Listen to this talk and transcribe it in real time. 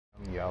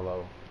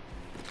yellow.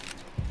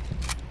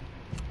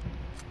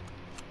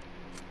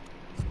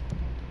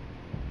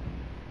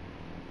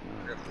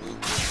 I gotta loot real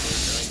quick.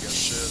 I ain't got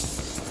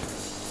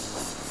shit.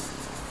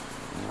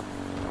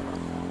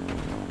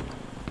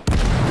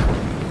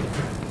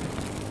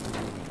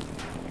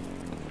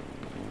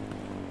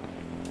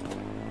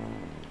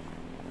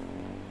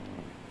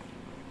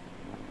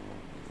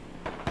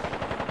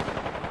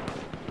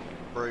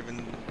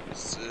 Braven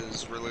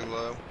is really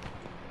low.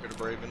 Go to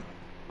Braven.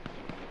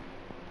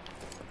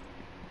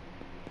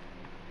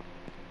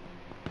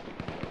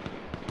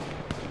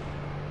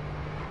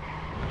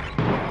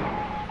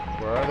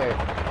 Where are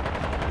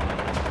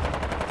they?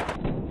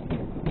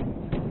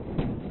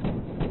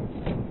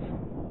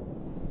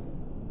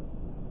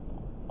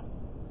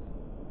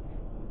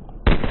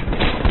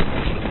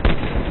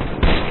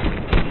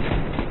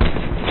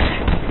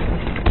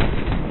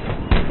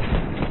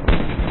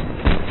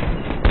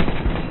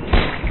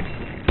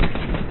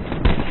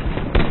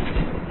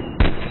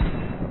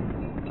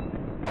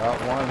 Got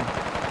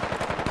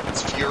one.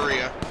 It's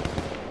Furia.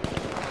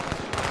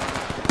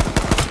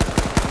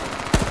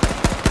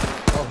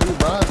 Oh, he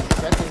runs the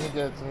second he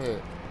gets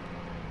hit.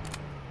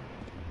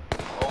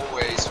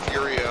 Always.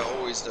 Furia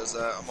always does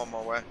that. I'm on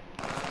my way.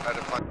 I had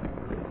to find.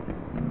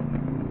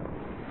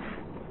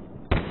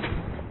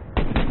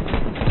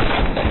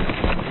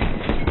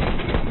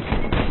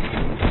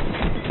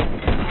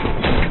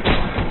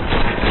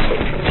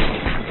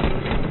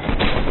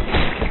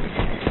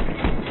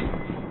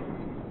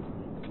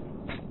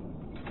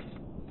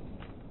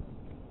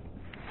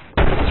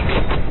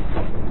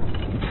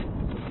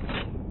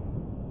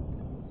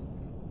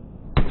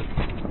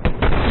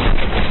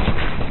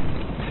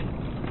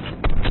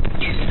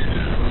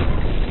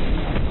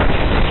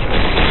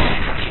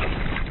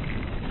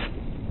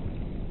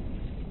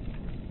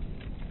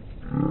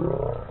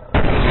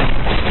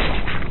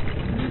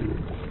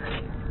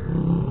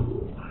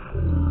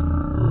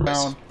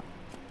 Down.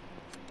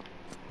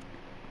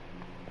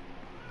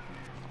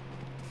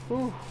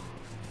 Whew.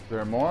 Is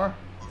there more?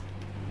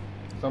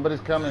 Somebody's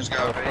coming. There's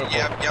gotta be.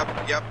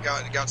 Yep.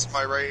 Got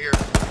somebody right here.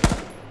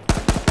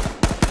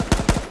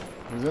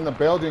 He's in the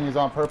building. He's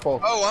on purple.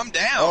 Oh, I'm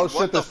down. Oh What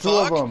shit! the There's two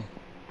of fuck? them.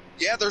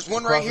 Yeah, there's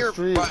one Across right the here.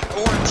 street.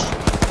 Orange.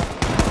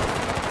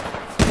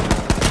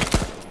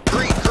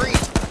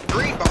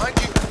 Green behind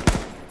you.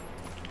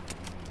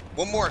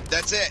 One more.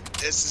 That's it.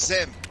 This is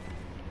him.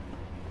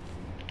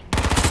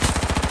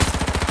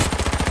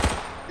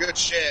 Good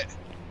shit.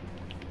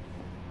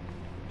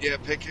 Yeah,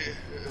 pick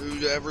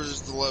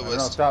whoever's the lowest.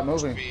 No, stop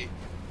moving. Me.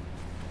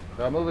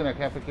 Stop moving. I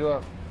can't pick you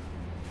up.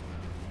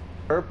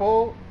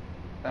 Purple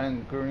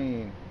and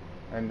green.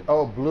 And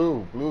oh,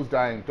 blue. Blue's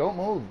dying. Don't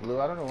move, blue.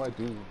 I don't know why,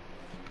 dude.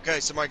 Okay,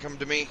 somebody come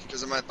to me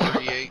because I'm at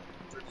 38,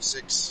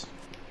 36.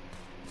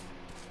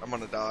 I'm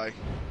gonna die.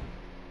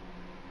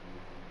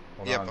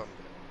 Hold Yep. on. Fuck,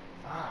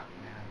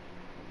 man.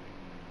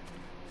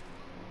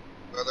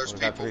 Well, there's We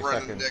got people 3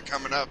 running seconds. that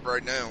coming up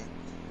right now.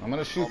 I'm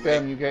gonna shoot On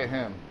them. me. You get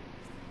him.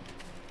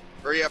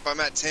 Hurry up! I'm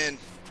at 10.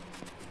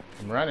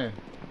 I'm running.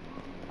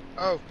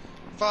 Oh,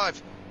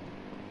 5.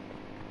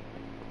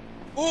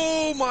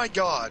 Oh my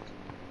God!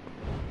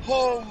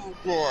 Oh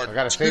God! I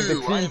gotta save the 2.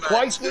 team I'm at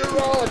twice in a 2.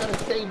 row. I gotta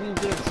save you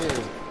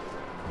bitches.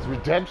 It's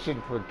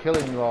redemption for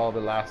killing you all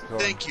the last time.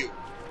 Thank you.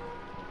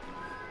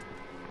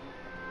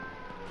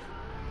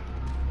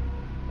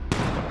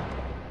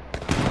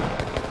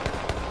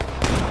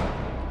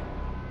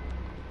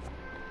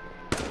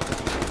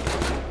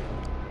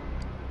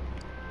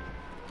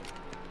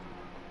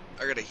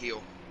 I gotta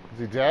heal. Is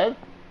he dead?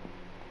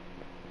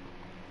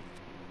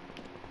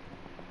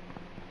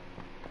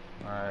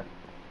 Alright.